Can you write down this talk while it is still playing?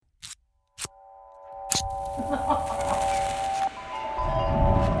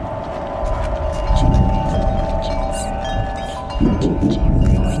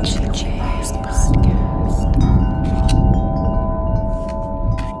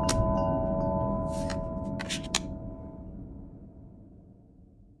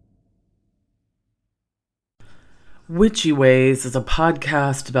Witchy Ways is a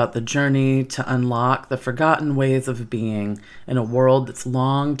podcast about the journey to unlock the forgotten ways of being in a world that's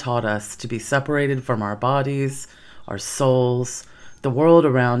long taught us to be separated from our bodies, our souls, the world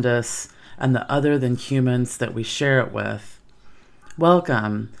around us, and the other than humans that we share it with.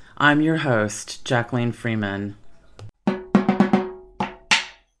 Welcome. I'm your host, Jacqueline Freeman.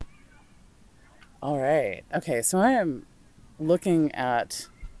 All right. Okay, so I am looking at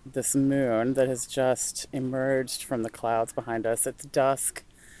this moon that has just emerged from the clouds behind us. It's dusk.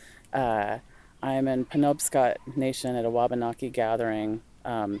 I'm in Penobscot Nation at a Wabanaki gathering,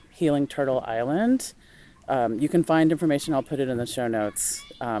 Healing Turtle Island. You can find information, I'll put it in the show notes.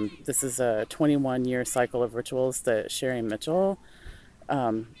 This is a 21-year cycle of rituals that Sherry Mitchell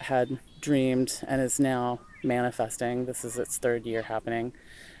had dreamed and is now manifesting. This is its third year happening.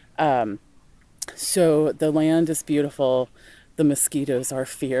 So the land is beautiful. The mosquitoes are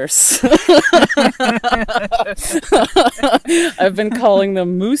fierce. I've been calling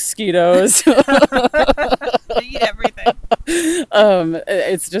them mosquitoes. They eat everything.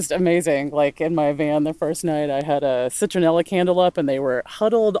 It's just amazing. Like in my van the first night, I had a citronella candle up and they were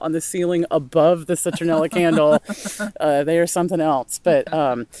huddled on the ceiling above the citronella candle. They are something else. But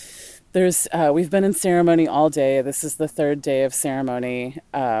we've been in ceremony all day. This is the third day of ceremony.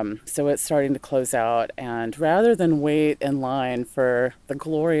 So it's starting to close out. And rather than wait in line for the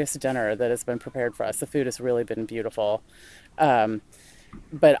glorious dinner that has been prepared for us, the food has really been beautiful.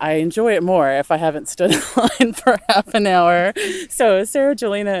 But I enjoy it more if I haven't stood in line for half an hour. So Sarah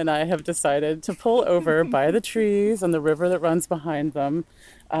Jelena and I have decided to pull over by the trees and the river that runs behind them,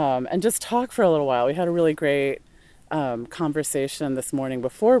 and just talk for a little while. We had a really great conversation this morning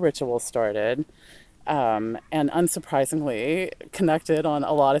before ritual started, and unsurprisingly connected on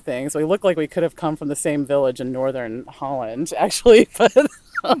a lot of things. We look like we could have come from the same village in northern Holland, actually, but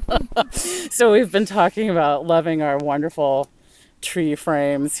so we've been talking about loving our wonderful tree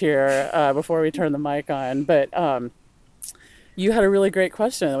frames here before we turn the mic on. But you had a really great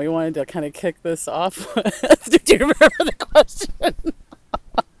question and we wanted to kind of kick this off with. Do you remember the question?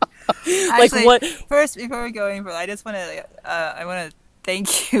 Actually, what? First, before we go any further, I just want to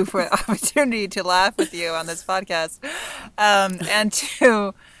thank you for the opportunity to laugh with you on this podcast, and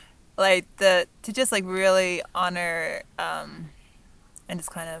to just really honor and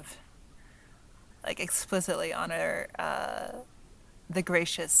just kind of explicitly honor the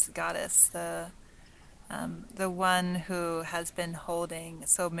gracious goddess, the one who has been holding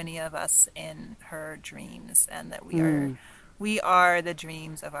so many of us in her dreams, and that we are the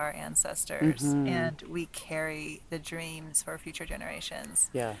dreams of our ancestors, and we carry the dreams for future generations.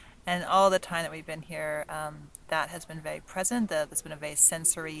 Yeah. And all the time that we've been here, that has been very present. That's been a very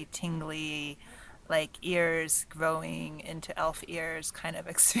sensory, tingly, ears growing into elf ears kind of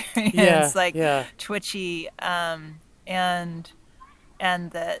experience, twitchy, and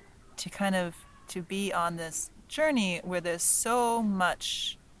that to be on this journey where there's so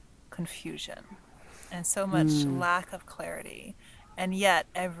much confusion and so much lack of clarity, and yet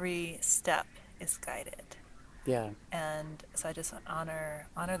every step is guided. Yeah. And so I just honor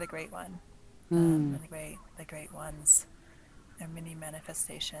the great one, and the great ones. There are many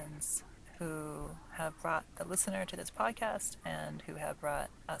manifestations who have brought the listener to this podcast and who have brought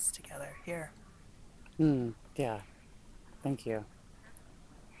us together here. Yeah. Thank you.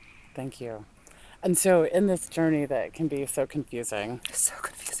 And so in this journey that can be so confusing.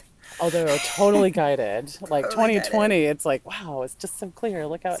 Although totally guided, 2020, it's wow, it's just so clear.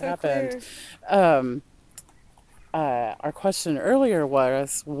 Look how it happened. Our question earlier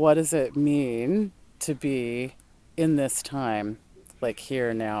was, what does it mean to be in this time,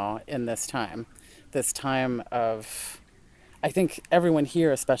 here now, in this time of, I think everyone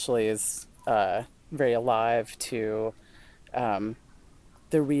here especially is very alive to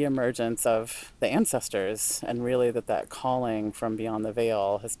the reemergence of the ancestors, and really that calling from beyond the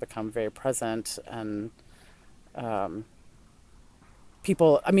veil has become very present. And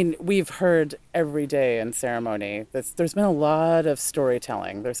people, we've heard every day in ceremony, there's been a lot of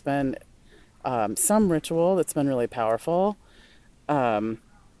storytelling. There's been some ritual that's been really powerful,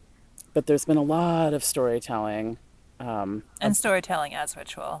 but there's been a lot of storytelling. And storytelling as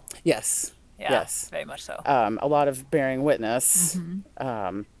ritual. Yes. Yeah, yes, very much so. A lot of bearing witness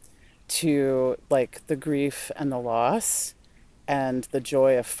to the grief and the loss and the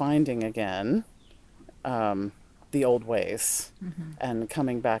joy of finding again, the old ways Mm-hmm. and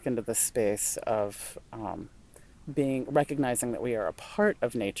coming back into the space of being recognizing that we are a part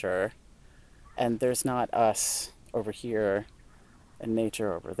of nature and there's not us over here and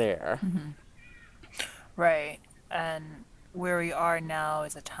nature over there. Mm-hmm. Right. And where we are now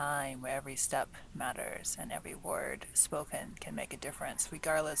is a time where every step matters and every word spoken can make a difference,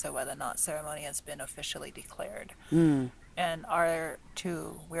 regardless of whether or not ceremony has been officially declared. Mm, And our,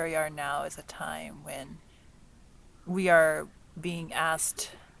 too, where we are now is a time when we are being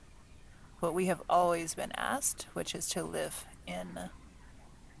asked what we have always been asked, which is to live in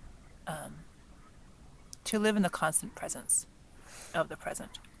the constant presence of the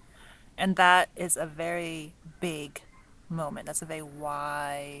present. And that is a very big moment. That's a very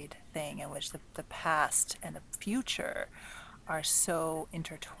wide thing in which the past and the future are so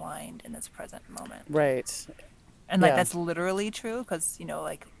intertwined in this present moment. right. And like Yeah. that's literally true because,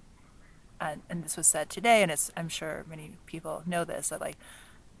 like, and this was said today, and I'm sure many people know this, that like,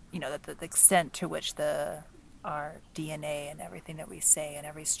 that the extent to which our DNA and everything that we say and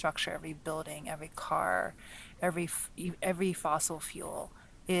every structure, every building, every car, every fossil fuel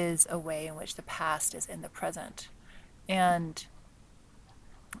is a way in which the past is in the present. And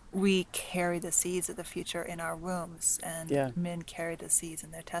we carry the seeds of the future in our wombs, and Yeah. men carry the seeds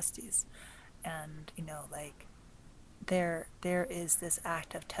in their testes. And, like, there is this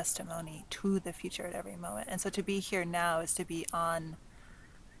act of testimony to the future at every moment. And so to be here now is to be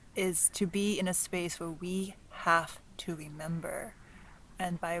in a space where we have to remember.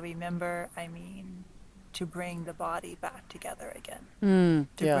 And by remember, I mean to bring the body back together again,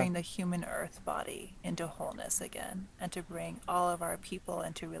 to Yeah. bring the human earth body into wholeness again, and to bring all of our people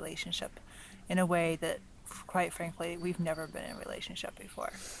into relationship in a way that, quite frankly, we've never been in relationship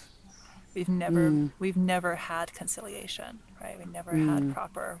before. We've never had conciliation, right? We never had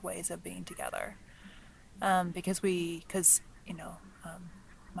proper ways of being together, because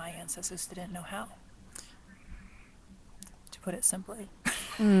my ancestors didn't know how, to put it simply.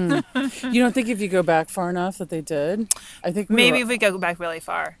 You don't think if you go back far enough that they did? I think Maybe if we go back really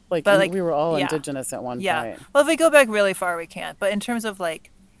far, like but like we were all yeah, indigenous at one yeah. point. Well, if we go back really far, we can't. But in terms of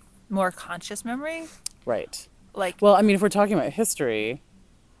like more conscious memory, Right. like Well, I mean, if we're talking about history,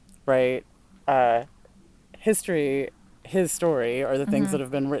 right? History, his story, are the things that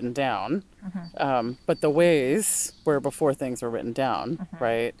have been written down. But the ways were before things were written down,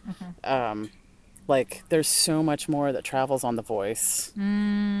 right? Like, there's so much more that travels on the voice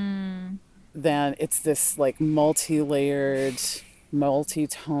than it's this like multi-layered,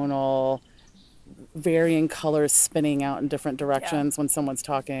 multi-tonal, varying colors spinning out in different directions when someone's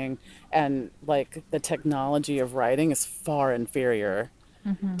talking. And like the technology of writing is far inferior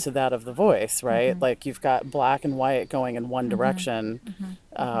to that of the voice, right? Like you've got black and white going in one direction,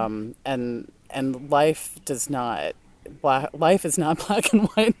 and life is not black and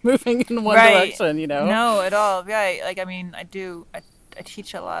white moving in one right. direction, No, at all. Right. Like, I mean, I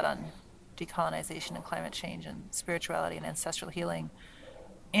teach a lot on decolonization and climate change and spirituality and ancestral healing.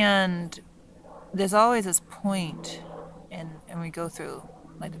 And there's always this point, and we go through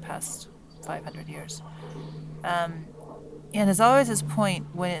like the past 500 years. And there's always this point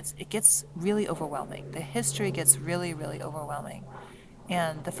when it gets really overwhelming. The history gets really, really overwhelming.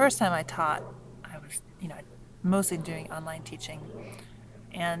 And the first time I taught, I was, mostly doing online teaching.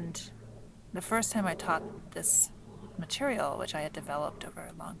 And the first time I taught this material, which I had developed over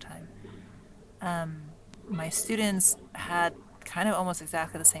a long time, my students had kind of almost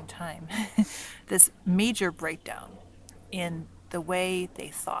exactly the same time this major breakdown in the way they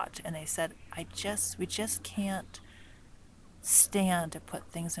thought. And they said, we just can't stand to put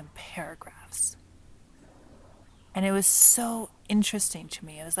things in paragraphs. And it was so interesting to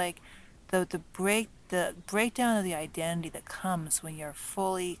me. It was like the breakdown of the identity that comes when you're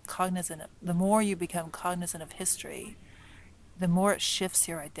fully cognizant. The more you become cognizant of history, the more it shifts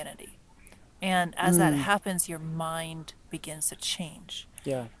your identity. And as that happens, your mind begins to change.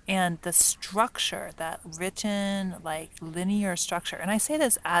 Yeah. And the structure, that written, like, linear structure, and I say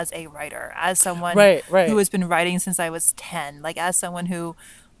this as a writer, as someone Right. who has been writing since I was 10, like, as someone who,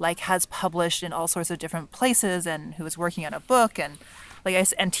 like, has published in all sorts of different places and who is working on a book and, like,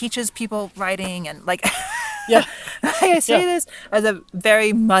 and teaches people writing and, like, Yeah. I say this as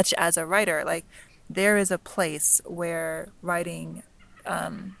very much as a writer. Like, there is a place where writing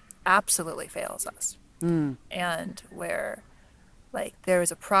absolutely fails us. And where, like, there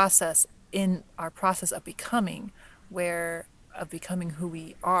is a process in our process of becoming who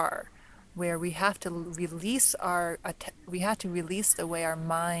we are, where we have to release the way our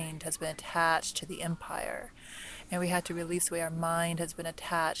mind has been attached to the empire, and we have to release the way our mind has been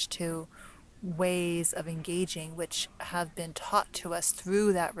attached to ways of engaging which have been taught to us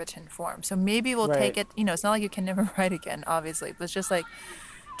through that written form. So maybe we'll take Right. it, it's not like you can never write again, obviously, but it's just like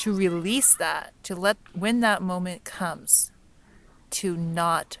to release that, to let, when that moment comes, to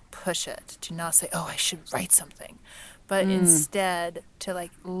not push it, to not say, oh, I should write something, but Mm, instead to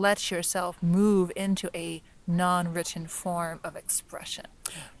like let yourself move into a non-written form of expression.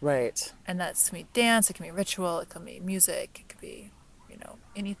 right. And that's can be dance, it can be ritual, it can be music, it could be,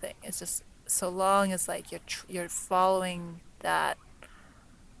 anything. It's just so long as like you're following that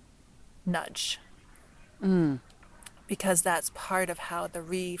nudge, Mm, because that's part of how the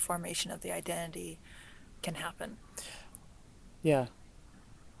reformation of the identity can happen. yeah.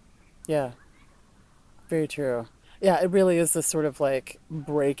 Yeah. Very true. Yeah, it really is this sort of like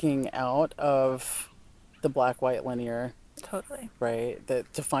breaking out of the black white linear, Totally. right?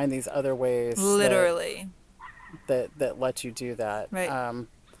 That to find these other ways Literally. that let you do that. Right.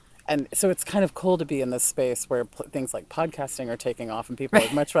 And so it's kind of cool to be in this space where things like podcasting are taking off, and people Right.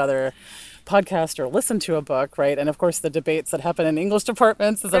 would much rather podcast or listen to a book, right? And of course, the debates that happen in English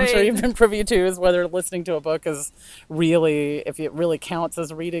departments, as I'm sure Right. you've been privy to, is whether listening to a book is really, if it really counts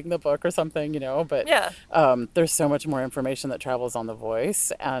as reading the book or something, But Yeah. there's so much more information that travels on the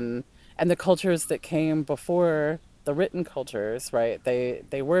voice, and the cultures that came before the written cultures, right?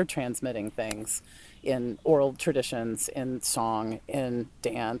 They were transmitting things in oral traditions, in song, in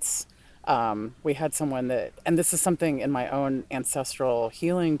dance. We had someone that, and this is something in my own ancestral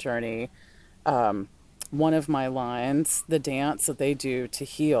healing journey. One of my lines, the dance that they do to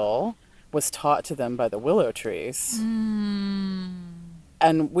heal, was taught to them by the willow trees. Mm.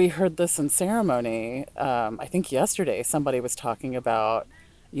 And we heard this in ceremony. I think yesterday somebody was talking about,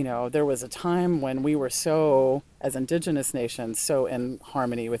 there was a time when we were so, as indigenous nations, so in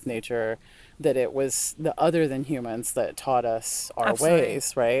harmony with nature that it was the other than humans that taught us our Absolutely.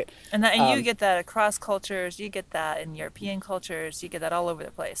 ways, right? And you get that across cultures, you get that in European cultures, you get that all over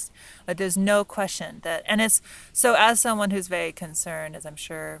the place. Like there's no question that, and it's so, as someone who's very concerned, as I'm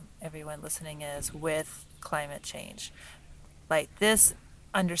sure everyone listening is, with climate change, like this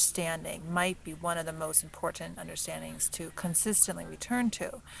understanding might be one of the most important understandings to consistently return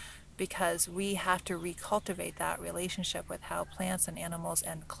to, because we have to recultivate that relationship with how plants and animals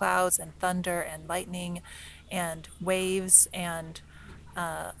and clouds and thunder and lightning and waves and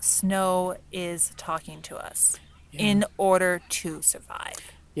snow is talking to us Yeah. in order to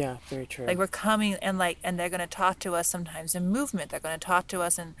survive. Yeah, very Like true. we're coming, and they're going to talk to us sometimes in movement. They're going to talk to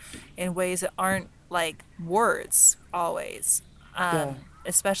us in ways that aren't like words always. Yeah.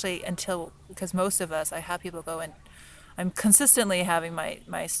 Especially until, because most of us, I have people go, and I'm consistently having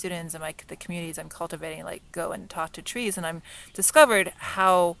my students and the communities I'm cultivating like go and talk to trees, and I'm discovered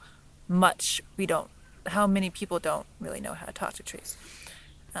much we don't how many people don't really know how to talk to trees.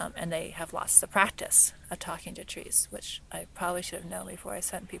 And they have lost the practice of talking to trees, which I probably should have known before I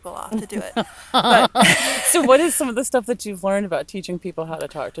sent people off to do it. But So, what is some of the stuff that you've learned about teaching people how to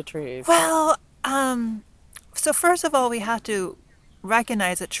talk to trees? well, so first of all, we have to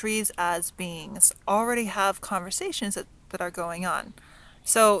recognize that trees as beings already have conversations that are going on.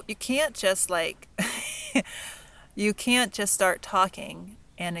 So you can't just like you can't just start talking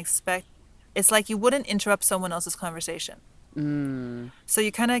and expect, it's like you wouldn't interrupt someone else's conversation. Mm, So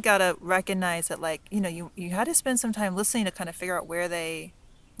you kind of got to recognize that, like, you had to spend some time listening to kind of figure out where are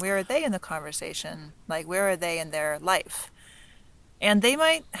they in the conversation? Like, where are they in their life? And they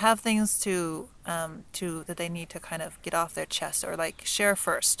might have things to that they need to kind of get off their chest or like share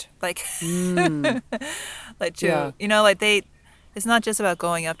first. Like, mm, like yeah. like it's not just about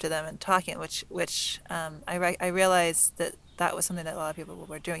going up to them and talking, which I realized that was something that a lot of people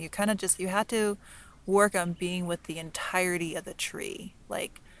were doing. You kind of just, you had to work on being with the entirety of the tree,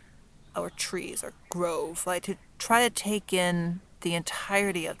 like, or trees or grove, like to try to take in the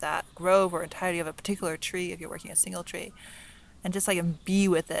entirety of that grove or entirety of a particular tree if you're working a single tree, and just like be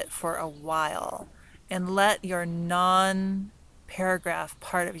with it for a while and let your non paragraph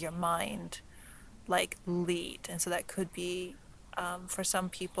part of your mind like lead. And so that could be, for some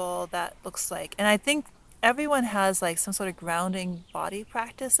people that looks like, and I think everyone has like some sort of grounding body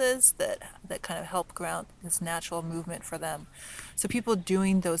practices that kind of help ground this natural movement for them. So people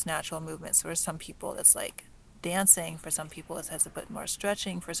doing those natural movements, for some people that's like dancing, for some people it has a bit more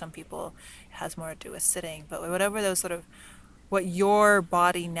stretching, for some people it has more to do with sitting, but whatever those sort of, what your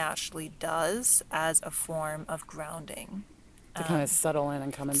body naturally does as a form of grounding, To kind of settle in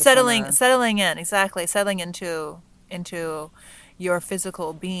and come into settling center. settling in, exactly, settling into your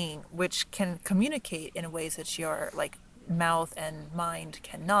physical being, which can communicate in ways that your like mouth and mind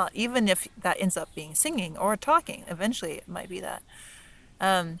cannot, even if that ends up being singing or talking. Eventually it might be that.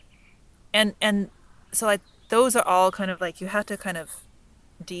 and so like those are all kind of like you have to kind of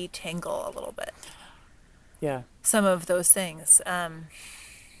detangle a little bit Yeah. some of those things, and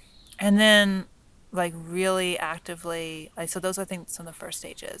then like really actively like so those are things some of the first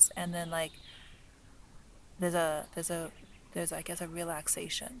stages, and then like there's I guess a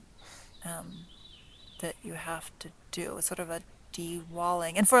relaxation that you have to do. It's sort of a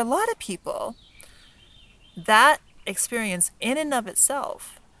de-walling, and for a lot of people that experience in and of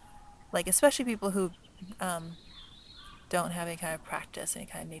itself, like especially people who don't have any kind of practice, any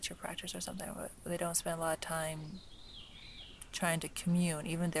kind of nature practice or something, where they don't spend a lot of time trying to commune.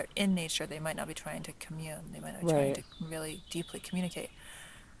 Even if they're in nature, they might not be trying to commune. They might not be trying to Right. really deeply communicate.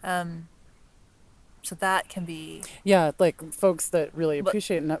 So that can be, Yeah, like folks that really but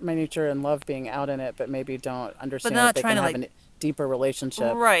appreciate my nature and love being out in it, but maybe don't but understand that not they can trying to have like a deeper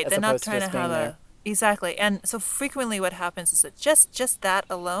relationship right. as They're not opposed to trying to just have being there. a exactly. And so frequently, what happens is that just that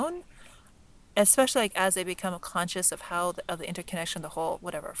alone, especially like as they become conscious of how of the interconnection, the whole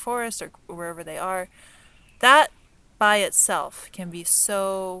whatever forest or wherever they are, that by itself can be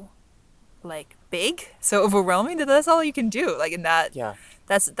so like big, so overwhelming that that's all you can do. Like in that, Yeah.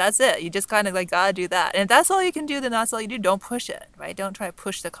 that's it. You just kind of like gotta do that. And if that's all you can do, then that's all you do. Don't push it, right? Don't try to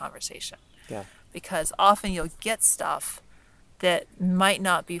push the conversation Yeah. because often you'll get stuff that might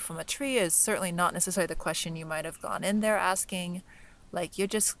not be from a tree. Is certainly not necessarily the question you might have gone in there asking. Like you're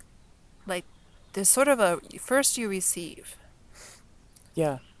just like there's sort of a first you receive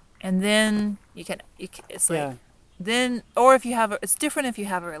Yeah. and then you can it's like Yeah. then or if you have it's different if you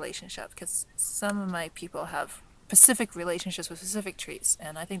have a relationship because some of my people have specific relationships with specific trees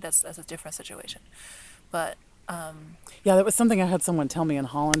and I think that's a different situation but Yeah, that was something I had someone tell me in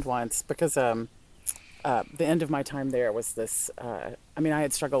Holland once because the end of my time there was this. I mean, I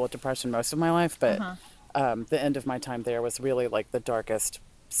had struggled with depression most of my life, but the end of my time there was really like the darkest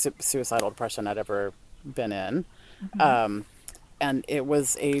suicidal depression I'd ever been in. Um, and it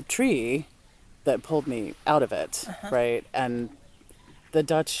was a tree that pulled me out of it, right? And the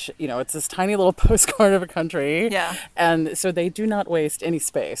Dutch, it's this tiny little postcard of a country. yeah And so they do not waste any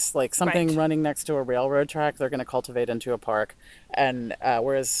space. Like something right running next to a railroad track, they're going to cultivate into a park. And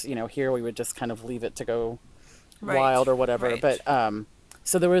whereas, here we would just kind of leave it to go right wild or whatever. right But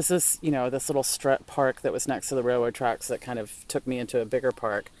so there was this, this little strut park that was next to the railroad tracks that kind of took me into a bigger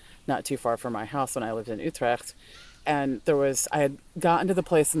park not too far from my house when I lived in Utrecht. And I had gotten to the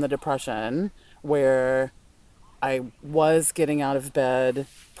place in the Depression where I was getting out of bed,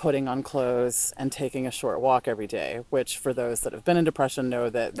 putting on clothes, and taking a short walk every day, which for those that have been in depression know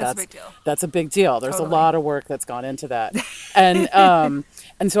that that's a big deal that's a big deal. There's a totally lot of work that's gone into that. And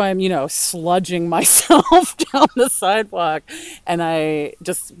so I'm, sludging myself down the sidewalk, and I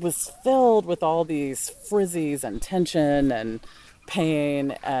just was filled with all these frizzies and tension and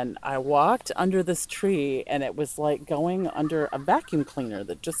pain, and I walked under this tree and it was like going under a vacuum cleaner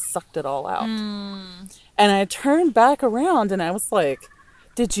that just sucked it all out. And I turned back around and I was like,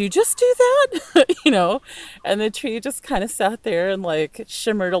 did you just do that? And the tree just kind of sat there and like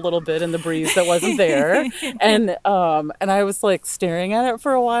shimmered a little bit in the breeze that wasn't there. And I was like staring at it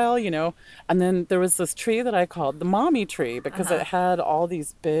for a while, and then there was this tree that I called the mommy tree because it had all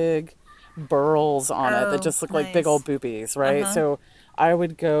these big burls on it that oh just looked like big nice old boobies, right? So I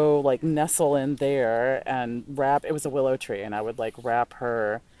would go like nestle in there and it was a willow tree, and I would like wrap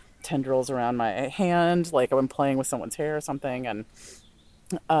her tendrils around my hand like I'm playing with someone's hair or something. And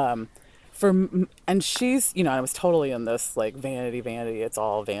and she's, I was totally in this like vanity, it's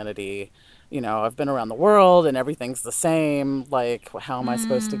all vanity. I've been around the world and everything's the same. Like, how am I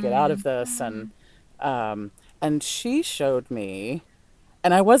supposed to get out of this? And she showed me,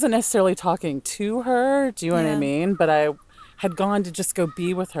 and I wasn't necessarily talking to her. Do you know what I yeah mean? But I had gone to just go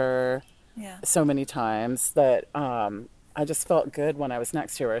be with her yeah so many times that I just felt good when I was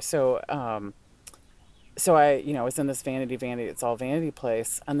next to her. So I, was in this vanity, it's all vanity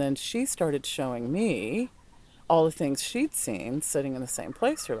place. And then she started showing me all the things she'd seen sitting in the same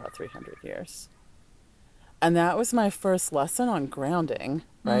place for about 300 years. And that was my first lesson on grounding,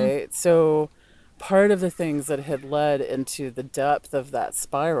 right? So part of the things that had led into the depth of that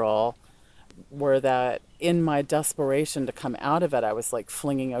spiral were that in my desperation to come out of it, I was like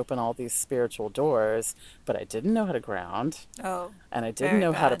flinging open all these spiritual doors, but I didn't know how to ground, oh and I didn't very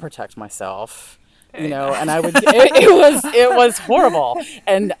know how to bad protect myself. very And bad I would, it was horrible.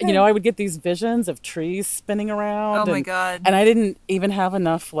 And, I would get these visions of trees spinning around, oh my god and I didn't even have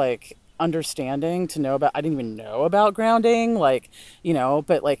enough like understanding to know about. I didn't even know about grounding, like,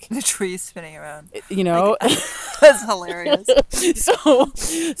 but like, The tree spinning around. you Like, know, that's hilarious. and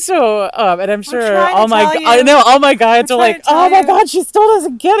I'm sure trying all to my, tell you. I know all my guides We're are trying like, to tell oh my you. God, she still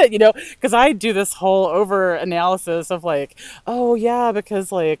doesn't get it, because I do this whole over analysis of like, oh yeah,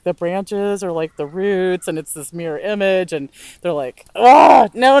 because like the branches are like the roots and it's this mirror image. And they're like, oh,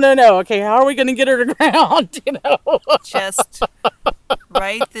 no, no, no. Okay, how are we going to get her to ground? Just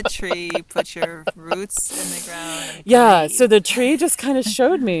write the tree, put your roots in the ground, and Yeah, so breathe. the tree just kind of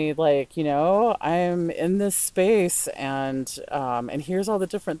showed me, like, I'm in this space, and here's all the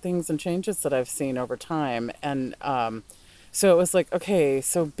different things and changes that I've seen over time. And so it was like, okay,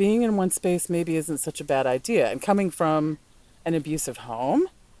 so being in one space maybe isn't such a bad idea. And coming from an abusive home,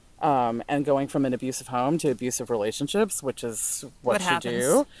 and going from an abusive home to abusive relationships, which is What what you happens?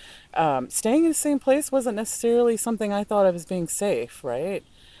 do, staying in the same place wasn't necessarily something I thought I was being safe, right?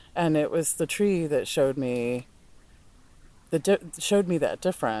 And it was the tree that showed me that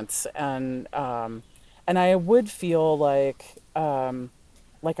difference. And I would feel like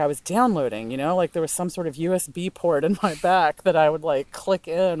I was downloading, like there was some sort of USB port in my back that I would like click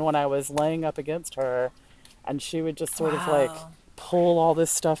in when I was laying up against her, and she would just sort of like Wow. pull all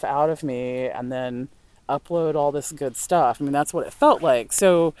this stuff out of me and then upload all this good stuff. I mean, that's what it felt like.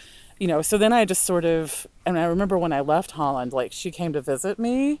 So, so then I just sort of, and I remember when I left Holland, like she came to visit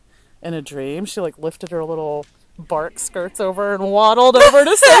me in a dream. She like lifted her little bark skirts over and waddled over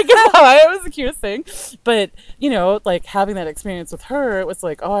to say goodbye. It was the cutest thing. But, like having that experience with her, it was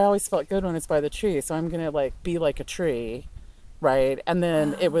like, oh, I always felt good when it's by the tree. So I'm going to like be like a tree. Right. And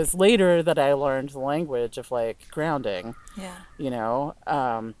then it Wow. was later that I learned the language of like grounding, Yeah. you know?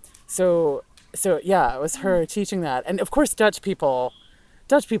 So, so yeah, it was her teaching that. And of course, Dutch people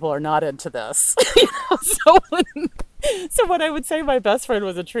are not into this. So, so what I would say my best friend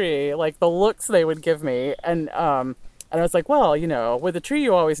was a tree, like the looks they would give me. And I was like, well, with a tree,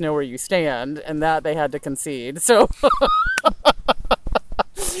 you always know where you stand, and that they had to concede. So,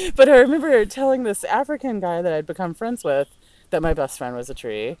 but I remember telling this African guy that I'd become friends with that my best friend was a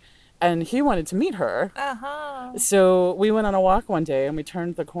tree, and he wanted to meet her. Uh-huh. So we went on a walk one day and we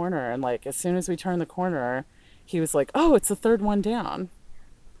turned the corner, and like as soon as we turned the corner, he was like, "Oh, it's the third one down."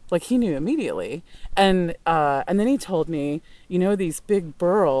 Like he knew immediately. And then he told me, these big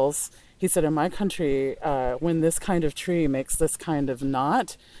burls. He said, in my country, when this kind of tree makes this kind of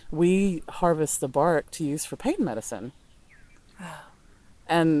knot, we harvest the bark to use for pain medicine.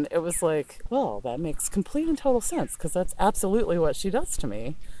 And it was like, well, that makes complete and total sense because that's absolutely what she does to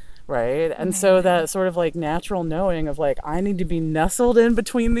me. Right. And so Amazing. that sort of like natural knowing of like, I need to be nestled in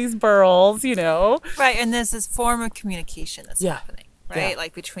between these burls. Right, and there's this form of communication that's Yeah. happening, Yeah. right?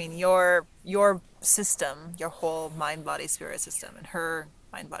 Like between your system, your whole mind body spirit system, and her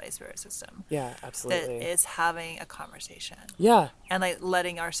mind body spirit system, Yeah. that Absolutely. is having a conversation Yeah. and like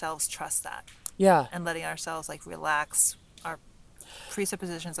letting ourselves trust that Yeah. and letting ourselves like relax our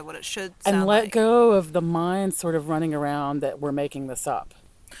presuppositions of what it should And sound let like. go of the mind sort of running around that we're making this up.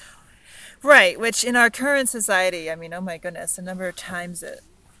 Right, which in our current society, I mean, oh my goodness, the number of times that,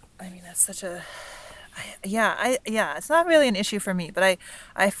 I mean, that's such a, yeah, it's not really an issue for me, but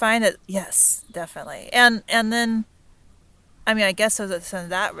I find that, yes, definitely. And then, I mean, I guess so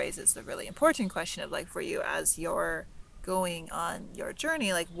that raises the really important question of like, for you as you're going on your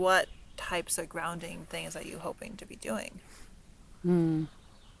journey, like what types of grounding things are you hoping to be doing? Hmm.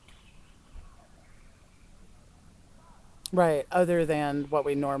 Right. Other than what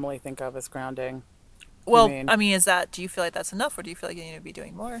we normally think of as grounding. You Well, mean? I mean, do you feel like that's enough or do you feel like you need to be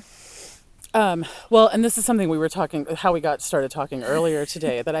doing more? Well, and this is something we were talking, how we got started talking earlier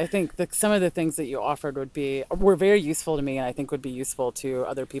today, that I think that some of the things that you offered were very useful to me, and I think would be useful to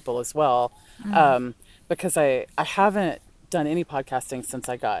other people as well. Mm. Um, because I haven't done any podcasting since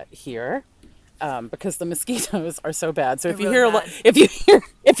I got here. Because the mosquitoes are so bad. So They're if you really hear bad.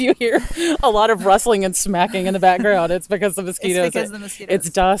 if you hear a lot of rustling and smacking in the background, it's because the It's mosquitoes. because of the It's mosquitoes.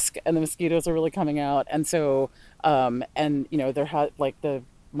 dusk and the mosquitoes are really coming out, and so and like the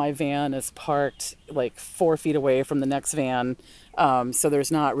my van is parked like 4 feet away from the next van, so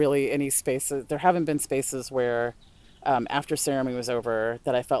there's not really any spaces. There haven't been spaces where. After ceremony was over,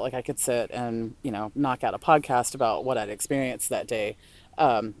 that I felt like I could sit and knock out a podcast about what I'd experienced that day.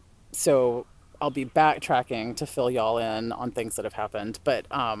 So I'll be backtracking to fill y'all in on things that have happened. But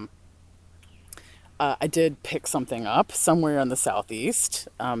I did pick something up somewhere in the southeast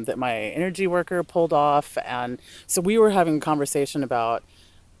that my energy worker pulled off, and so we were having a conversation about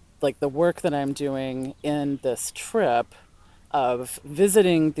like the work that I'm doing in this trip of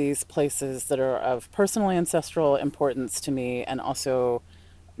visiting these places that are of personal ancestral importance to me, and also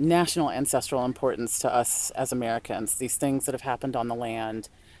national ancestral importance to us as Americans, these things that have happened on the land,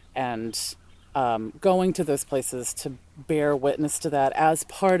 and going to those places to bear witness to that as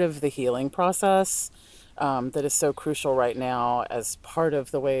part of the healing process that is so crucial right now, as part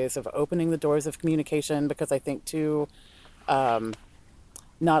of the ways of opening the doors of communication. Because I think, too,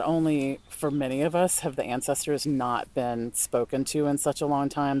 not only for many of us have the ancestors not been spoken to in such a long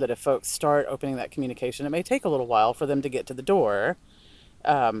time, that if folks start opening that communication, it may take a little while for them to get to the door,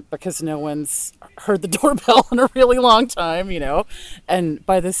 because no one's heard the doorbell in a really long time, And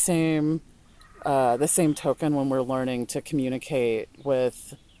by the same token, when we're learning to communicate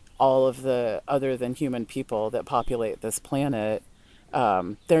with all of the other than human people that populate this planet,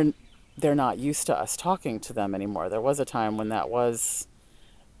 they're not used to us talking to them anymore. There was a time when that was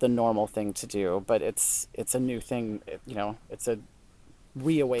the normal thing to do, but it's a new thing. It's a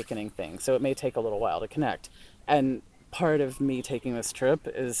reawakening thing. So it may take a little while to connect. And part of me taking this trip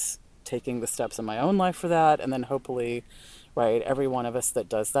is taking the steps in my own life for that, and then hopefully, right, every one of us that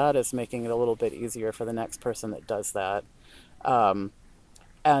does that is making it a little bit easier for the next person that does that.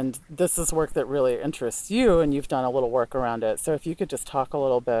 And this is work that really interests you, and you've done a little work around it. So if you could just talk a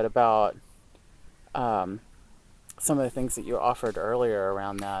little bit about some of the things that you offered earlier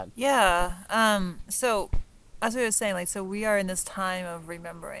around that. Yeah. So as we were saying, like, so we are in this time of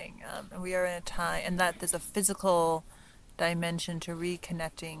remembering, and we are in a time, and that there's a physical dimension to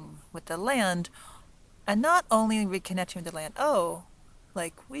reconnecting with the land, and not only reconnecting with the land,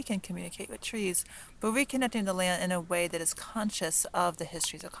 like we can communicate with trees, but reconnecting the land in a way that is conscious of the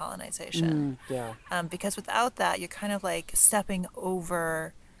histories of colonization. Yeah. Because without that, you're kind of like stepping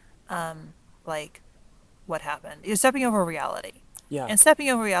over, like, what happened. You're stepping over reality. Yeah. And stepping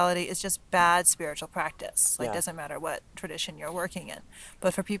over reality is just bad spiritual practice. Like, Yeah. doesn't matter what tradition you're working in.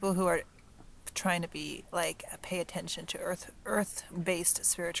 But for people who are trying to be like pay attention to earth-based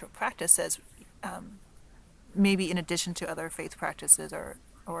spiritual practices, maybe in addition to other faith practices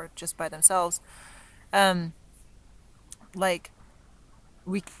or just by themselves, like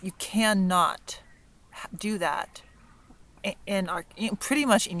you cannot do that in pretty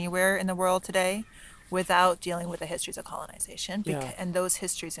much anywhere in the world today without dealing with the histories of colonization. Yeah. And those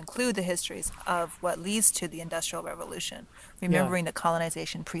histories include the histories of what leads to the Industrial Revolution. Remembering that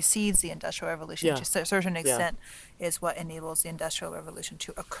colonization precedes the Industrial Revolution to a certain extent is what enables the Industrial Revolution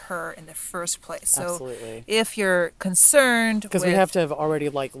to occur in the first place. So Absolutely. if you're concerned because we have to have already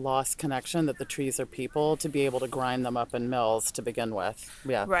lost connection that the trees are people to be able to grind them up in mills to begin with.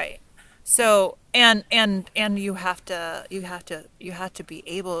 Yeah. Right. So and you have to be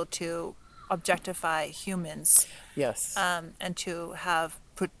able to objectify humans, Yes. and to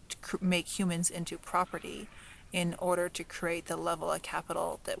make humans into property in order to create the level of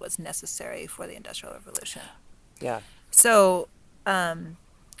capital that was necessary for the Industrial Revolution. Yeah. So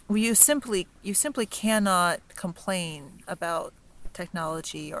you simply cannot complain about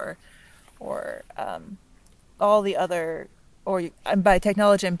technology or all the other, and by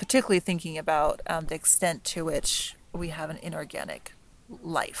technology I'm particularly thinking about the extent to which we have an inorganic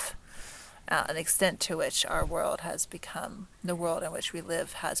life. An extent to which our world has become, the world in which we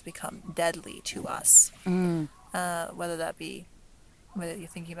live has become deadly to us. Whether you're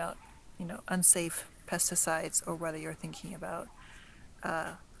thinking about, unsafe pesticides, or whether you're thinking about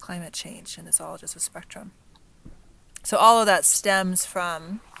climate change, and it's all just a spectrum. So all of that stems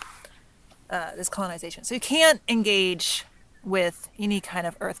from this colonization. So you can't engage with any kind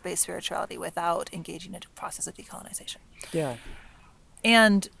of earth-based spirituality without engaging in the process of decolonization. Yeah.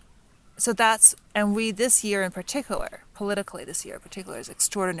 And so we this year in particular, politically this year in particular, is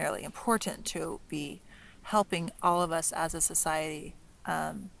extraordinarily important to be helping all of us as a society,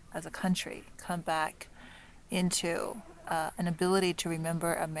 as a country, come back into an ability to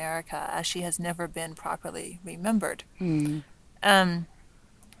remember America as she has never been properly remembered.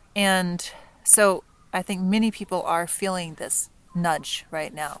 And so I think many people are feeling this nudge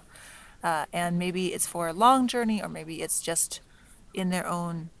right now. And maybe it's for a long journey, or maybe it's just in their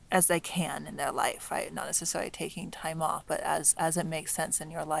own, as they can in their life, right? Not necessarily taking time off, but as it makes sense in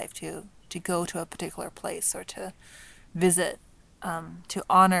your life to go to a particular place, or to visit, to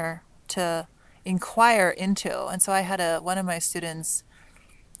honor, to inquire into. And so I had one of my students,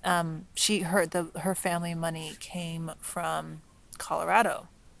 her family money came from Colorado.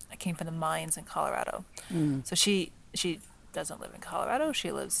 It came from the mines in Colorado. So she doesn't live in Colorado.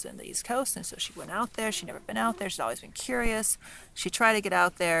 She lives in the East Coast, and so she went out there. She'd never been out there. She's always been curious. She tried to get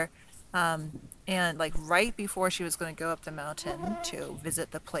out there, and right before she was going to go up the mountain to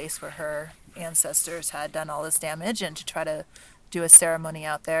visit the place where her ancestors had done all this damage, and to try to do a ceremony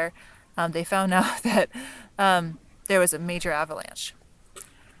out there, they found out that there was a major avalanche.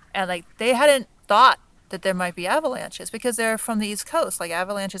 And like they hadn't thought that there might be avalanches because they're from the East Coast. Like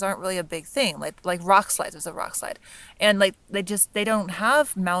avalanches aren't really a big thing. Like rock slides was a rock slide, and like they don't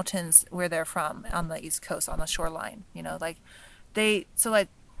have mountains where they're from on the East Coast on the shoreline. You know, like they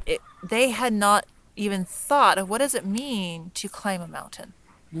had not even thought of what does it mean to climb a mountain.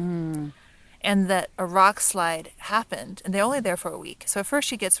 And that a rock slide happened, and they're only there for a week. So at first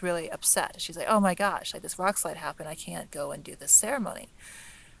she gets really upset. She's like, "Oh my gosh! Like this rock slide happened. I can't go and do this ceremony."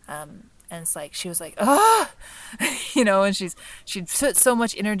 And it's like she was like, "Ah," you know, and she'd put so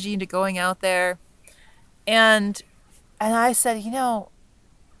much energy into going out there, and I said, you know,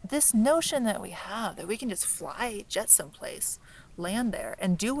 this notion that we have that we can just fly, jet someplace, land there,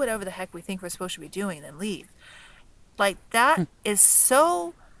 and do whatever the heck we think we're supposed to be doing, and then leave, like that is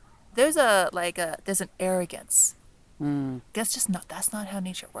so. There's an arrogance. That's not how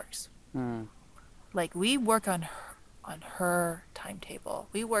nature works. Like we work on her timetable.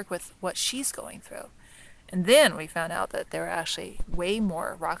 We work with what she's going through. And then we found out that there were actually way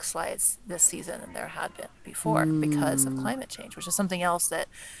more rock slides this season than there had been before because of climate change, which is something else that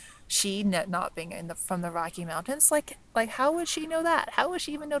she, not being from the Rocky Mountains, like how would she know that? How would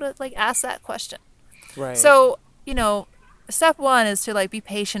she even know to like ask that question? Right. So, you know, step one is to like be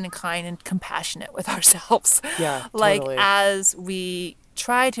patient and kind and compassionate with ourselves. Yeah, like totally. as we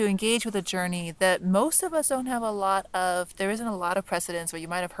try to engage with a journey that most of us don't have a lot of. There isn't a lot of precedence where you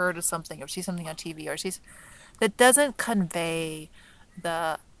might have heard of something or see something on TV or that doesn't convey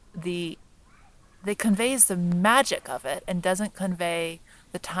that conveys the magic of it and doesn't convey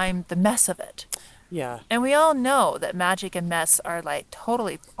the mess of it. Yeah. And we all know that magic and mess are like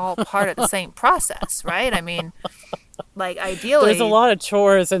totally all part of the same process, right? I mean, like ideally there's a lot of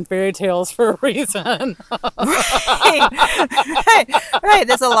chores and fairy tales for a reason. right.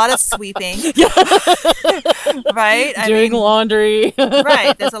 There's a lot of sweeping. Right? Doing laundry.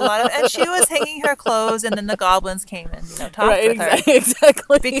 Right. There's a lot of, and she was hanging her clothes, and then the goblins came and talked with her.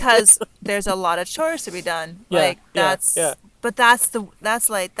 Exactly. Because there's a lot of chores to be done. But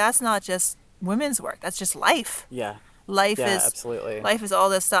that's not just women's work. That's just life. Yeah. Absolutely. Life is all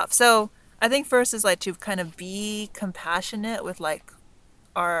this stuff. So I think first is like to kind of be compassionate with like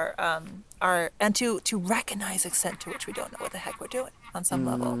our and to recognize the extent to which we don't know what the heck we're doing on some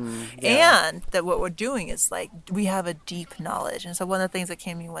level, and that what we're doing is like we have a deep knowledge. And so one of the things that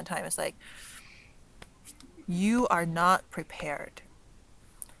came to me one time is like, you are not prepared,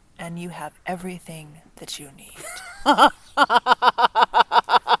 and you have everything that you need.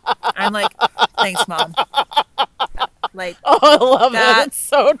 I'm like, thanks, Mom. Like, oh, I love that. It's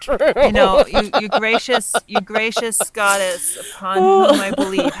so true. You know, you gracious goddess, upon whom I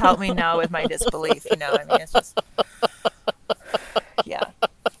believe, help me now with my disbelief. You know, I mean, it's just, yeah.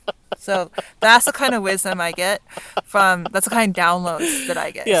 So that's the kind of wisdom I get that's the kind of downloads that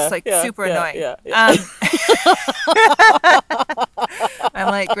I get. It's like super annoying. Yeah. I'm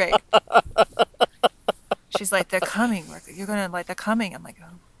like, great. She's like, they're coming. You're gonna like, they're coming. I'm like, oh.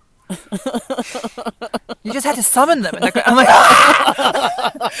 You just had to summon them, and I'm like,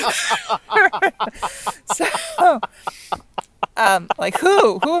 so, like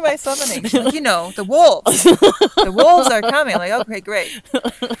who am I summoning? She's like, you know, the wolves. The wolves are coming. I'm like, okay, great.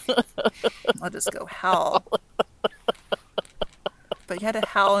 I'll just go howl. But you had to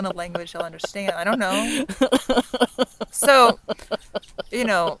howl in a language they'll understand. I don't know. So, you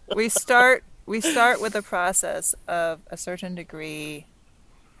know, we start with the process of a certain degree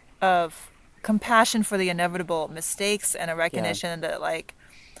of compassion for the inevitable mistakes and a recognition that like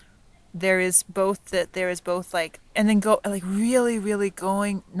there is both like, and then go like really, really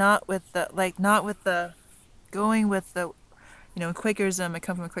going going with the you know, Quakerism. I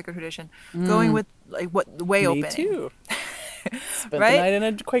come from a Quaker tradition. Going with like what the way opening. Me too. Spent the night in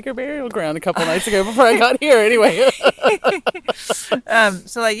a Quaker burial ground a couple nights ago before I got here. Anyway.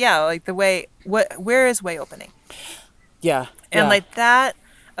 So like like the way where is way opening? Yeah. And like that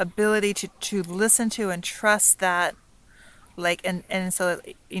ability to listen to and trust that, like, and so,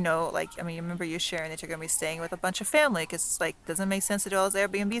 you know, like, I mean, remember you sharing that you're going to be staying with a bunch of family because it's like, doesn't make sense to do all this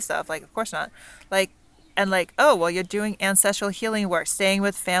Airbnb stuff. Like, of course not. Like, and like, oh, well, you're doing ancestral healing work. Staying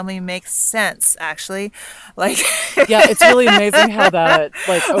with family makes sense, actually. Like, yeah, it's really amazing how that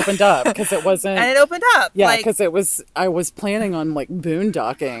like opened up, because it wasn't. And it opened up. Yeah, because I was planning on like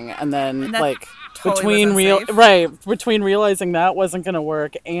boondocking, and then like totally between realizing that wasn't going to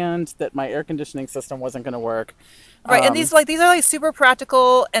work and that my air conditioning system wasn't going to work. Right, and these are like super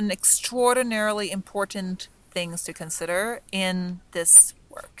practical and extraordinarily important things to consider in this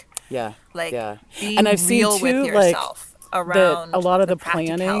work. Yeah. Like, being and I've real seen too, with yourself like, around a lot of the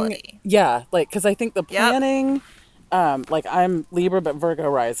planning. Yeah, like, because I think the planning like I'm Libra but Virgo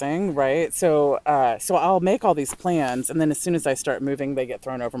rising, right? So I'll make all these plans, and then as soon as I start moving, they get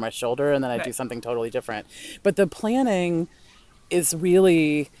thrown over my shoulder, and then I do Right. something totally different. But the planning is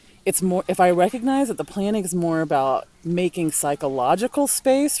really, it's more, if I recognize that the planning is more about making psychological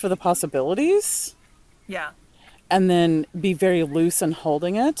space for the possibilities, Yeah. and then be very loose in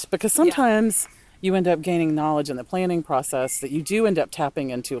holding it, because Yeah. sometimes you end up gaining knowledge in the planning process that you do end up tapping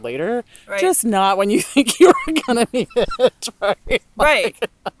into later, Right. just not when you think you're gonna need it, right? Right.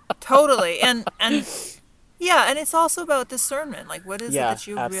 Totally. And yeah, and it's also about discernment. Like, what is it Yeah, that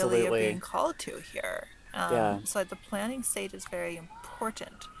you really are being absolutely. called to here? Yeah. So the planning stage is very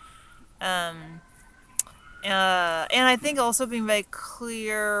important. Um, and I think also being very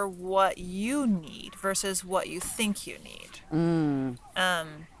clear what you need versus what you think you need. Mm,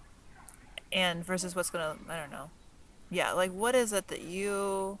 And versus what's gonna, I don't know. Yeah, like what is it that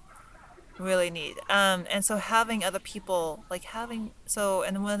you really need? And so having other people, like having, so,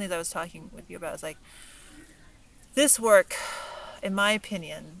 and one of the things I was talking with you about is like, this work, in my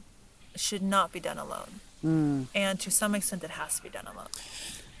opinion, should not be done alone. mm, And to some extent, it has to be done alone.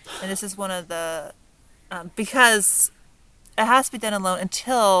 And this is one of the, because it has to be done alone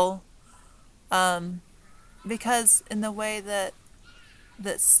until, because in the way that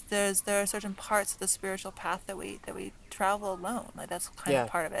there are certain parts of the spiritual path that we travel alone. Like that's kind of yeah.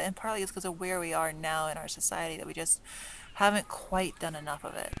 part of it, and partly it's because of where we are now in our society that we just haven't quite done enough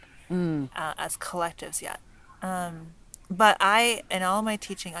of it Mm, as collectives yet. But I, in all my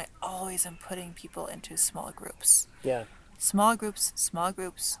teaching, I always am putting people into small groups, yeah. small groups, small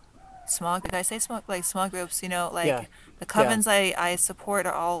groups, small. Did I say small? Like small groups? You know, Yeah. like the Yeah. covens I support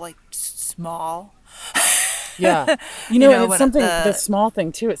are all like small. Yeah. You And know, it's when something, the small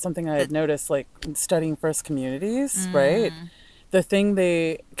thing too, it's something I the had noticed, like studying First Communities, right? The thing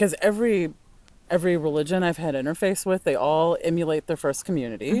because every religion I've had interface with, they all emulate their First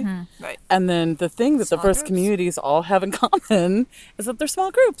Community. right, And then the thing that the small First groups. Communities all have in common is that they're small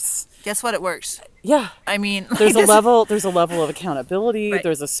groups. Guess what? It works. Yeah. I mean, like There's a this. level, there's a level of accountability. Right.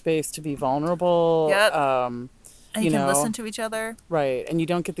 There's a space to be vulnerable. Yep. And you You can know, listen to each other. right. And you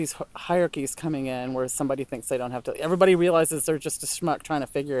don't get these hierarchies coming in where somebody thinks they don't have to, everybody realizes they're just a schmuck trying to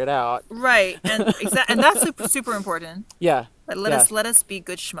figure it out. Right. And that's super, super important. Yeah. But Yeah. let us be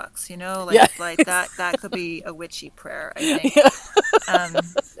good schmucks, you know? Yeah. Like that could be a witchy prayer, I think.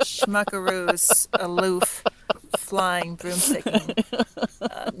 Schmuckaroos, aloof, flying,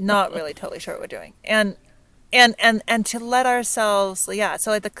 broomsticking, not really totally sure what we're doing. And to let ourselves, yeah,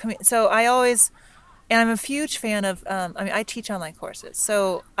 so like so I always, and I'm a huge fan of, I mean, I teach online courses,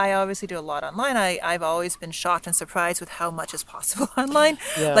 so I obviously do a lot online. I've always been shocked and surprised with how much is possible online.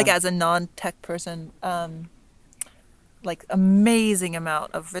 Yeah. Like as a non-tech person, like amazing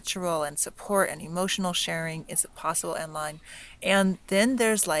amount of ritual and support and emotional sharing is possible online. And then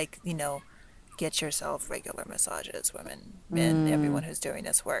there's like, get yourself regular massages, women, men, everyone who's doing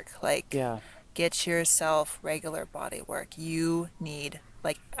this work. Like, Yeah. get yourself regular body work. You need,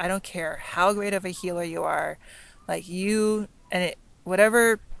 like, I don't care how great of a healer you are, like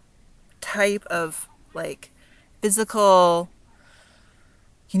whatever type of like physical,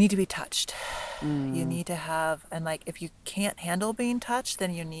 you need to be touched. You need to have, and like if you can't handle being touched,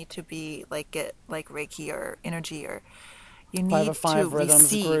 then you need to be like get like Reiki or energy, or you need to 505 Rhythms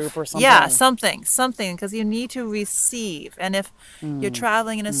receive. group or something. Yeah, something, because you need to receive. And if you're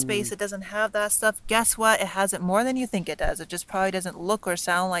traveling in a space that doesn't have that stuff, guess what? It has it more than you think it does. It just probably doesn't look or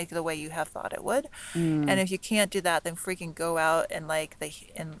sound like the way you have thought it would. And if you can't do that, then freaking go out and like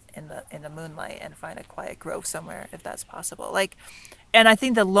in the moonlight and find a quiet grove somewhere if that's possible. Like, and I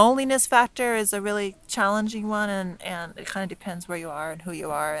think the loneliness factor is a really challenging one, and it kind of depends where you are and who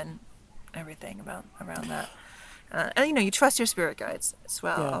you are and everything around that. And you trust your spirit guides as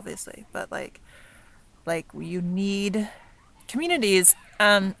well, Yeah. obviously, but like you need communities.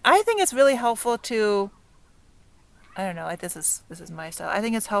 I think it's really helpful to, I don't know, like this is my style. I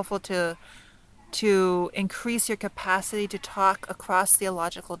think it's helpful to increase your capacity to talk across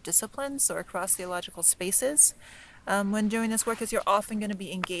theological disciplines or across theological spaces. When doing this work, because you're often going to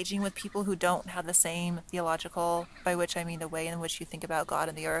be engaging with people who don't have the same theological, by which I mean the way in which you think about God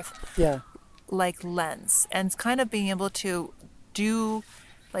and the earth, Yeah. like lens, and kind of being able to do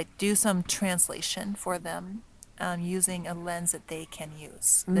some translation for them, using a lens that they can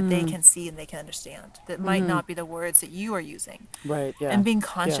use, that they can see and they can understand, that might not be the words that you are using, Right. Yeah. and being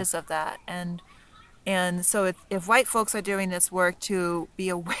conscious of that. And so if white folks are doing this work, to be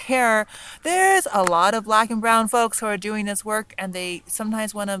aware, there's a lot of black and brown folks who are doing this work, and they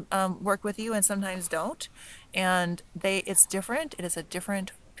sometimes want to work with you and sometimes don't. And it's different. It is a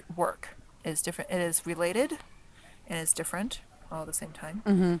different work. It is different. It is related. and it's different all at the same time,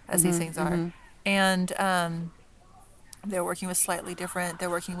 Mm-hmm. as these things Mm-hmm. are. Mm-hmm. And they're working with they're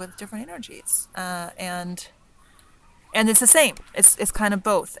working with different energies. And it's the same. It's kind of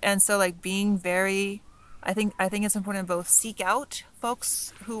both. And so like being very, I think it's important to both seek out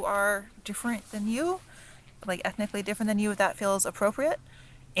folks who are different than you, like ethnically different than you, if that feels appropriate,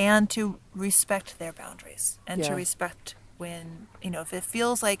 and to respect their boundaries and to Yeah. respect when, if it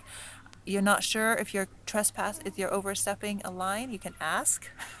feels like you're not sure if if you're overstepping a line, you can ask.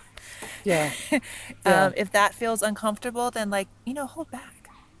 Yeah. Yeah. If that feels uncomfortable, then like, hold back.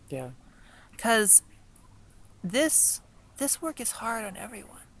 Yeah. Because this this work is hard on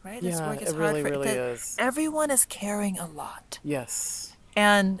everyone, right? This Yeah. work is It hard really, for really because is. everyone is carrying a lot, Yes.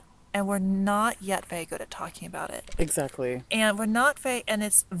 and we're not yet very good at talking about it, Exactly. and we're not very, and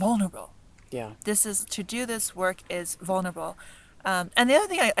it's vulnerable. Yeah. This is to do this work is vulnerable. And the other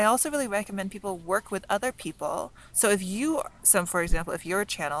thing, I also really recommend people work with other people. So for example, if you're a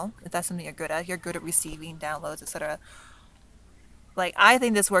channel, if that's something you're good at, you're good at receiving downloads, etc. Like, I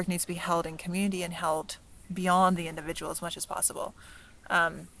think this work needs to be held in community and held beyond the individual as much as possible.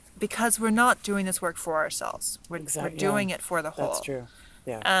 Because we're not doing this work for ourselves. We're Exactly. Yeah. doing it for the whole. That's true.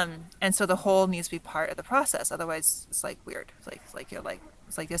 Yeah. And so the whole needs to be part of the process. Otherwise, it's like weird.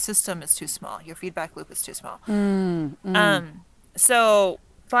 It's like your system is too small. Your feedback loop is too small. So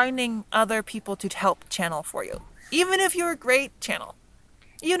finding other people to help channel for you, even if you're a great channel,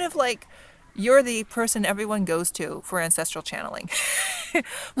 even if like you're the person everyone goes to for ancestral channeling,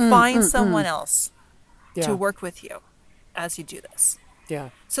 find someone else Yeah. to work with you as you do this, Yeah.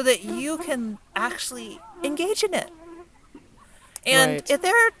 so that you can actually engage in it. And Right. if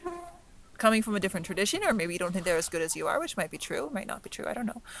they're coming from a different tradition, or maybe you don't think they're as good as you are, which might be true, might not be true, I don't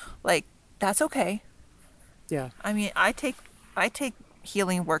know. Like, that's okay. Yeah. I mean, I take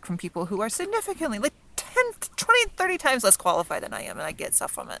healing work from people who are significantly like 10, 20, 30 times less qualified than I am, and I get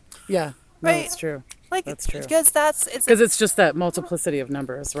stuff from it. Yeah. No, Right. it's true. Like, That's true. because Because it's just that multiplicity of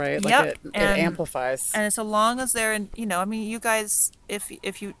numbers, right? Like Yep. it And- amplifies. and so long as they're in, I mean, you guys, if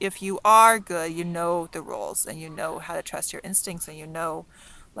you are good, you know the rules, and you know how to trust your instincts, and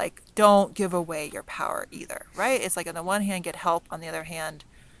like, don't give away your power either, right? It's like, on the one hand, get help, on the other hand,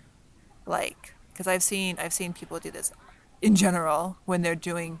 like, because I've seen people do this in general when they're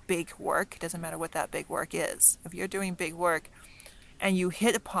doing big work. It doesn't matter what that big work is. If you're doing big work and you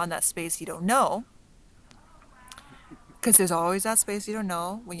hit upon that space you don't know, because there's always that space you don't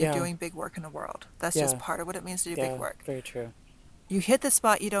know when you're Yeah. doing big work in the world. That's Yeah. just part of what it means to do Yeah. big work. Very true. You hit the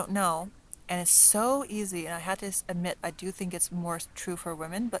spot you don't know, and it's so easy. And I had to admit, I do think it's more true for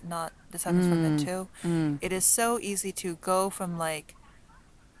women, but not, this happens for men too. It is so easy to go from like,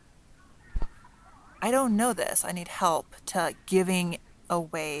 I don't know this, I need help, to giving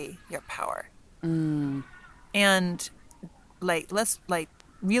away your power. And like,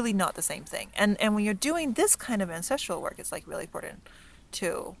 really not the same thing. And when you're doing this kind of ancestral work, it's like really important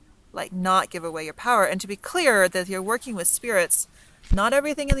to like not give away your power, and to be clear that you're working with spirits. Not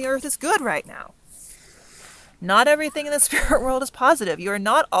everything in the earth is good right now. Not everything in the spirit world is positive. You are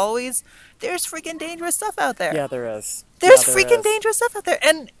not always, there's freaking dangerous stuff out there. Yeah, there is. There's Yeah, there freaking is. dangerous stuff out there.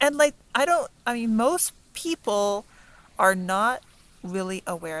 And like, I mean, most people are not really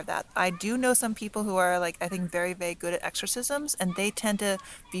aware of that. I do know some people who are like, I think, very, very good at exorcisms, and they tend to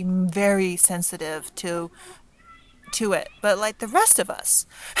be very sensitive to it. But like the rest of us,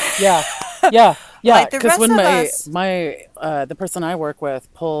 Yeah. Yeah. Yeah. Like the Because when rest of the person I work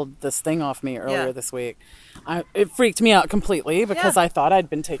with pulled this thing off me earlier Yeah. this week, it freaked me out completely, because Yeah. I thought I'd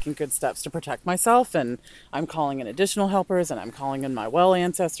been taking good steps to protect myself, and I'm calling in additional helpers, and I'm calling in my well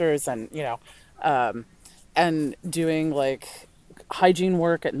ancestors, and and doing like hygiene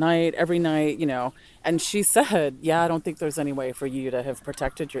work at night, every night, and she said, yeah, I don't think there's any way for you to have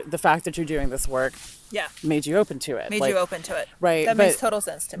protected the fact that you're doing this work yeah, made you open to it. made Like, you open to it. right, That makes but- total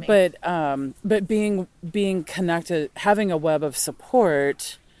sense to me. but being connected, having a web of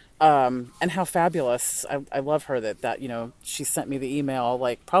support, and how fabulous. I love her that she sent me the email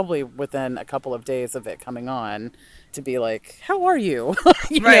like probably within a couple of days of it coming on, to be like, how are you?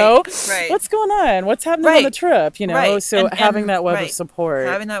 Right. What's going on? What's happening on the Right. trip? Right. So And- having and- that web right. of support.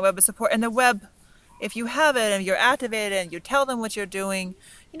 Having that web of support, and the web, if you have it and you're activated and you tell them what you're doing,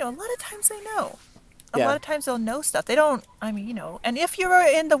 a lot of times they know. A Yeah. lot of times they'll know stuff. They don't, and if you're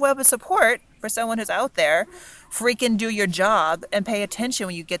in the web of support for someone who's out there, freaking do your job and pay attention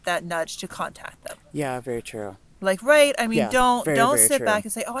when you get that nudge to contact them. Yeah, very true. Like, right? I mean, Yeah, don't very, very sit true. back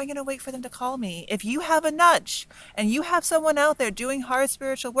and say, "Oh, I'm going to wait for them to call me." If you have a nudge and you have someone out there doing hard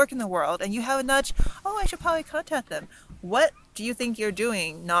spiritual work in the world, and you have a nudge, "Oh, I should probably contact them." What do you think you're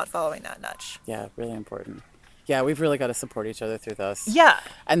doing not following that nudge? Yeah, really important. Yeah, we've really got to support each other through this. Yeah.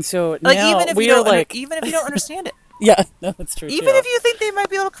 And so Like now even if we you are don't like, even if you don't understand it. yeah, no, that's true. Even if you think they might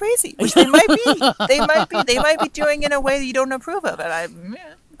be a little crazy, which they might be. They might be doing in a way that you don't approve of. And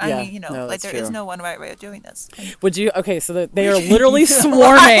I mean, you know, no, like that's there is true. no one right way of doing this. Would you? Okay, so they are literally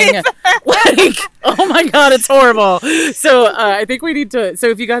swarming. Like, oh my God, it's horrible. So I think we need to. So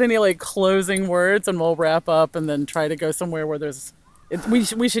if you got any like closing words, and we'll wrap up, and then try to go somewhere where there's. We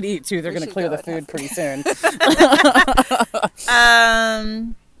should eat too. They're going to clear the food pretty soon.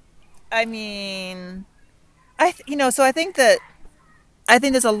 I mean, so I think there's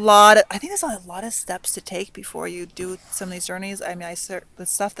a lot of steps to take before you do some of these journeys. I mean, the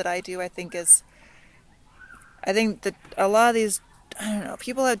stuff that I do, I think that a lot of these, I don't know,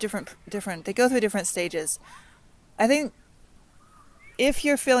 people have different, they go through different stages. I think if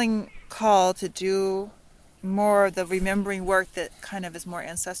you're feeling called to do more of the remembering work that kind of is more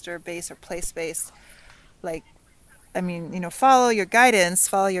ancestor based or place based, like, I mean, follow your guidance,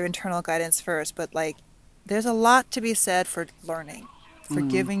 follow your internal guidance first, but like, there's a lot to be said for learning, for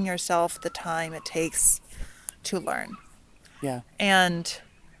giving yourself the time it takes to learn. Yeah. And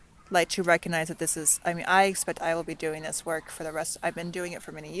like to recognize that this is, I mean, I expect I will be doing this work for the rest. I've been doing it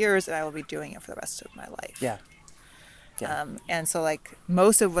for many years, and I will be doing it for the rest of my life. Yeah. Yeah. And so like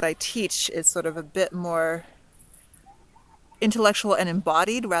most of what I teach is sort of a bit more intellectual and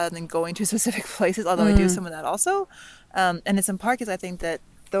embodied rather than going to specific places, although I do some of that also. And it's in part because I think that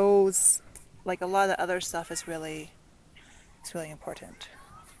those, like a lot of the other stuff it's really important.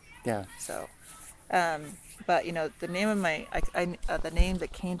 Yeah. So, but the name of the name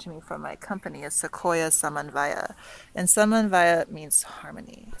that came to me from my company is Sequoia Samanvaya, and Samanvaya means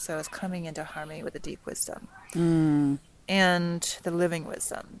harmony. So it's coming into harmony with the deep wisdom and the living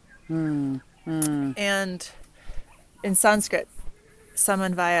wisdom. And in Sanskrit,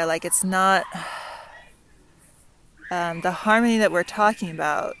 Samanvaya, like it's not the harmony that we're talking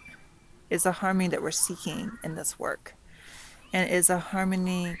about is the harmony that we're seeking in this work, and is a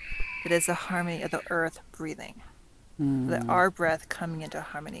harmony that is the harmony of the earth breathing, that our breath coming into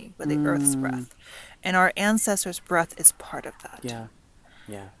harmony with the earth's breath, and our ancestors' breath is part of that. Yeah.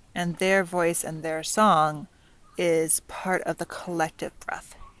 Yeah. And their voice and their song is part of the collective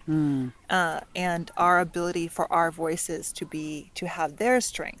breath. And our ability for our voices to have their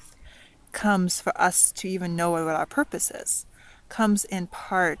strength comes for us to even know what our purpose is, comes in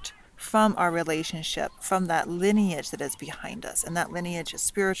part from our relationship, from that lineage that is behind us. And that lineage is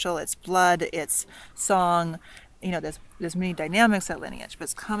spiritual, it's blood, it's song. There's many dynamics that lineage, but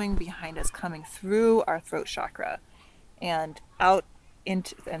it's coming behind us, coming through our throat chakra and out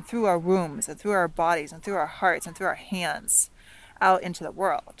into and through our wombs and through our bodies and through our hearts and through our hands out into the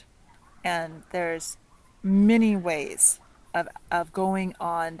world. And there's many ways of going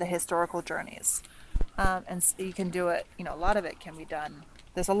on the historical journeys. And so you can do it, a lot of it can be done.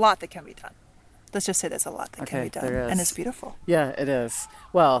 There's a lot that can be done. Let's just say there's a lot that can be done. There is. And it's beautiful. Yeah, it is.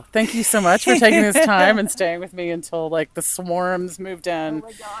 Well, thank you so much for taking this time and staying with me until like the swarms moved in. Oh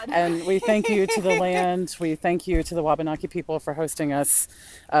my God. And we thank you to the land. We thank you to the Wabanaki people for hosting us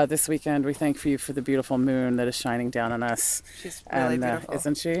this weekend. We thank you for the beautiful moon that is shining down on us. She's really beautiful.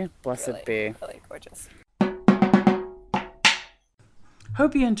 Isn't she? Blessed really, be. Really gorgeous.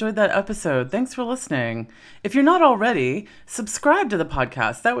 Hope you enjoyed that episode. Thanks for listening. If you're not already, subscribe to the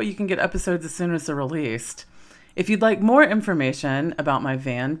podcast. That way you can get episodes as soon as they're released. If you'd like more information about my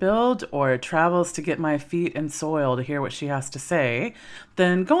van build or travels to get my feet in soil to hear what she has to say,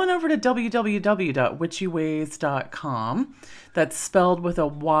 then go on over to www.witchyways.com. That's spelled with a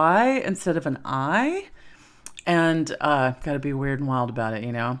Y instead of an I. And gotta be weird and wild about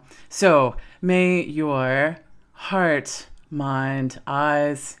it, So may your heart, mind,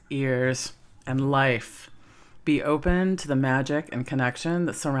 eyes, ears, and life be open to the magic and connection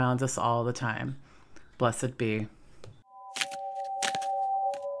that surrounds us all the time. Blessed be.